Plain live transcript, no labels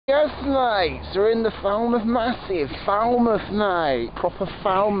Yes, mate, so we're in the Falmouth Massive. Falmouth, mate. Proper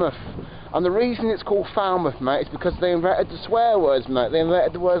Falmouth. And the reason it's called Falmouth, mate, is because they invented the swear words, mate. They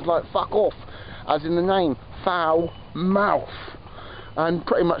invented the words like fuck off, as in the name, foul mouth. And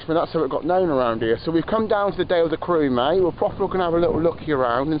pretty much, mate, that's how it got known around here. So we've come down to the day of the crew, mate. We're proper going to have a little looky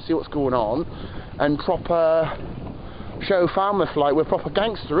around and see what's going on. And proper show Falmouth like we're proper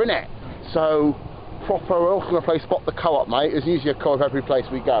gangster, innit? So, proper, we're also going to play Spot the Co-op, mate. There's usually a co-op every place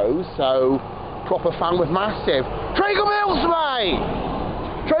we go. So, proper Falmouth Massive. Trago Mills, mate!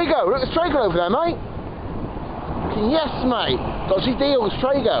 Trago, look, there's Trago over there, mate. Yes, mate. Dodgy deals,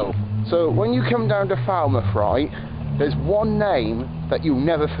 Trago. So, when you come down to Falmouth, right, there's one name that you'll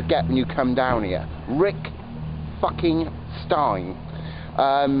never forget when you come down here. Rick fucking Stein.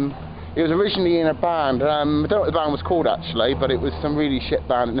 He was originally in a band, I don't know what the band was called actually, but it was some really shit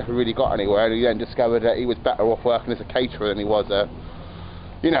band that never really got anywhere, and he then discovered that he was better off working as a caterer than he was a,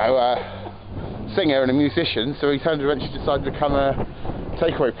 you know, a singer and a musician, so he eventually decided to become a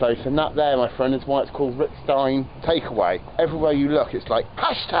takeaway place, and that there, my friend, is why it's called Rick Stein Takeaway. Everywhere you look, it's like,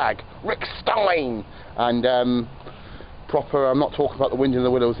 hashtag Rick Stein! And, proper, I'm not talking about the Wind in the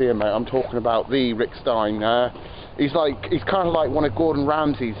Willows here, mate, I'm talking about the Rick Stein. He's kind of like one of Gordon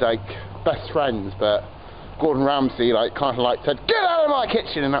Ramsay's like best friends, but Gordon Ramsay like kind of like said, "Get out of my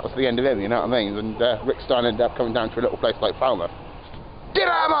kitchen," and that was the end of him. You know what I mean? And Rick Stein ended up coming down to a little place like Falmouth. Get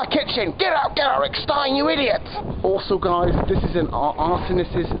out of my kitchen! Get out, Rick Stein, you idiot! Also, guys, this is an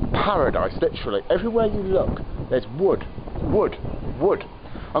arsonist's paradise. Literally, everywhere you look, there's wood, wood, wood.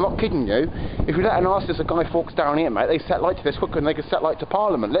 I'm not kidding you. If you let an arsonist, a guy forks down here, mate, they set light to this quicker than they could set light to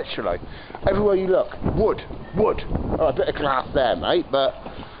Parliament, literally. Everywhere you look, wood, wood. Oh, a bit of glass there, mate, but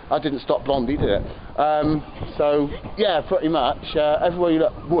that didn't stop Blondie, did it? So, yeah, pretty much, everywhere you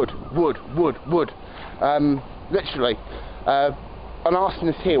look, wood, wood, wood, wood. Literally. An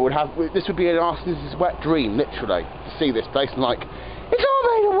arsonist here would have, this would be an arsonist's wet dream, literally, to see this place and like, it's all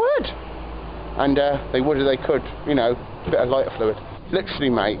made of wood! And they would if they could, you know, a bit of lighter fluid. Literally,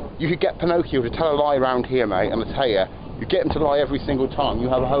 mate, you could get Pinocchio to tell a lie around here, mate, and I tell you, you get him to lie every single time, you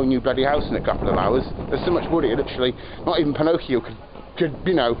have a whole new bloody house in a couple of hours. There's so much wood here, literally, not even Pinocchio could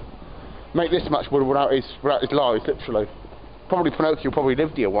you know, make this much wood without his lies, literally. Probably Pinocchio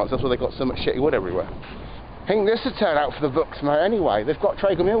lived here once, that's why they got so much shitty wood everywhere. I think this would turn out for the books, mate, anyway. They've got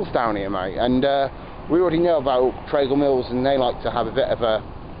Trago Mills down here, mate, and we already know about Trago Mills, and they like to have a bit of a,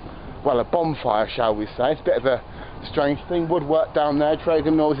 well, a bonfire, shall we say. It's a bit of a strange thing. Woodwork down there,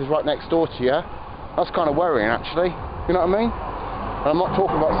 Trago Mills is right next door to you. That's kind of worrying, actually. You know what I mean? And I'm not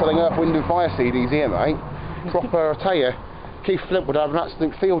talking about selling Earth, Wind and Fire CDs here, mate. Proper, I tell you, Keith Flint would have an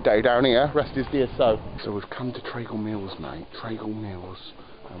absolute field day down here, rest his dear soul. So we've come to Trago Mills, mate. Trago Mills.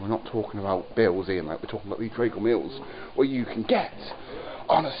 And we're not talking about bills here, mate. We're talking about the Trago Mills, where you can get,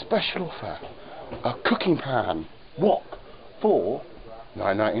 on a special offer, a cooking pan wok for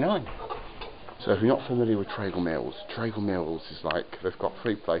 $9.99. So if you're not familiar with Trago Mills is like, they've got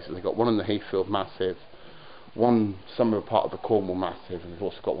three places. They've got one in the Heathfield Massive, one somewhere part of the Cornwall Massive, and they've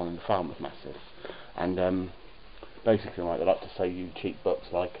also got one in the Falmouth Massive. And basically, like, they like to say you cheap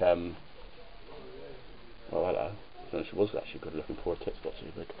books like, well, hello. I don't know if she was actually good looking for a tits got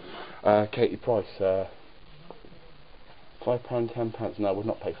too big. Katie Price, £5, £10. No, I would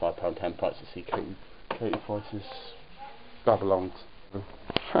not pay £5, £10 to see Katie Price's Babylons.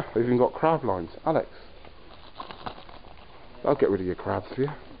 They've even got crab lines. Alex, I'll get rid of your crabs for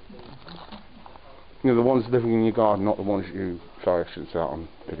you. You know, the ones living in your garden, not the ones you... Sorry, I shouldn't say that on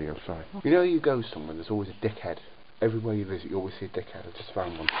video, sorry. You know, you go somewhere, there's always a dickhead. Everywhere you visit, you always see a dickhead. I just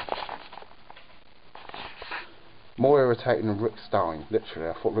found one. More irritating than Rick Stein, literally.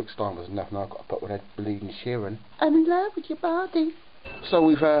 I thought Rick Stein was enough, now I've got to put with Ed bleeding Sheeran. I'm in love with your body. So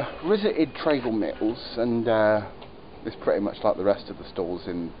we've visited Trago Mills, and it's pretty much like the rest of the stalls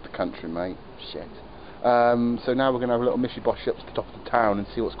in the country, mate. Shit. So now we're going to have a little mishy-bosh up to the top of the town and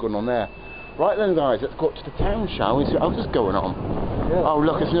see what's going on there. Right then, guys, let's go up to the town, shall we? See what else is going on. Yeah. Oh,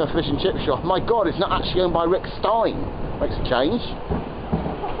 look, it's another fish and chip shop. My God, it's not actually owned by Rick Stein. Makes a change.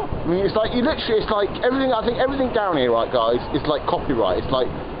 I mean, it's like, you literally, it's like everything, I think everything down here, right, guys, is like copyright. It's like,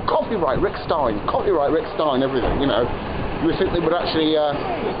 copyright Rick Stein, everything, you know. You would think they would actually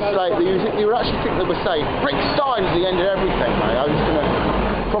say, you would actually think they would say, Rick Stein is the end of everything, mate. I'm just going to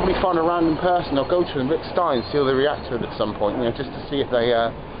probably find a random person, I'll go to them, Rick Stein, see how they react to it at some point, you know, just to see if they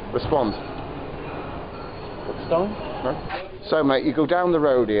respond. Rick Stein? No? So, mate, you go down the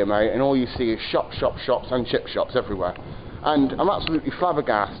road here, mate, and all you see is shops and chip shops everywhere. And I'm absolutely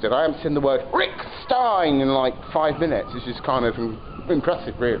flabbergasted. I haven't seen the word Rick Stein in like 5 minutes. It's just kind of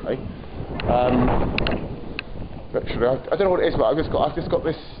impressive, really. Literally, I don't know what it is, but I've just got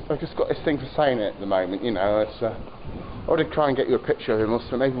this thing for saying it at the moment. You know, it's. I want to try and get you a picture of him,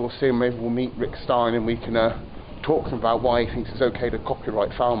 so maybe we'll see him. Maybe we'll meet Rick Stein and we can talk to him about why he thinks it's okay to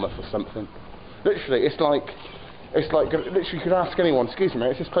copyright Falmouth or something. Literally, it's like literally you could ask anyone. Excuse me,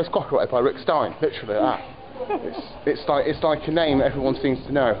 mate, is this place copyrighted by Rick Stein? Literally that. It's like a name everyone seems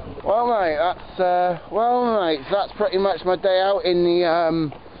to know. Well, mate, that's pretty much my day out in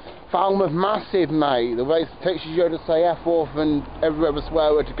the Falmouth Massive, mate. The way it takes you to say F off and every other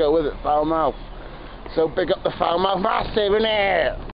swear word to go with it, Falmouth. So big up the Falmouth Massive, innit?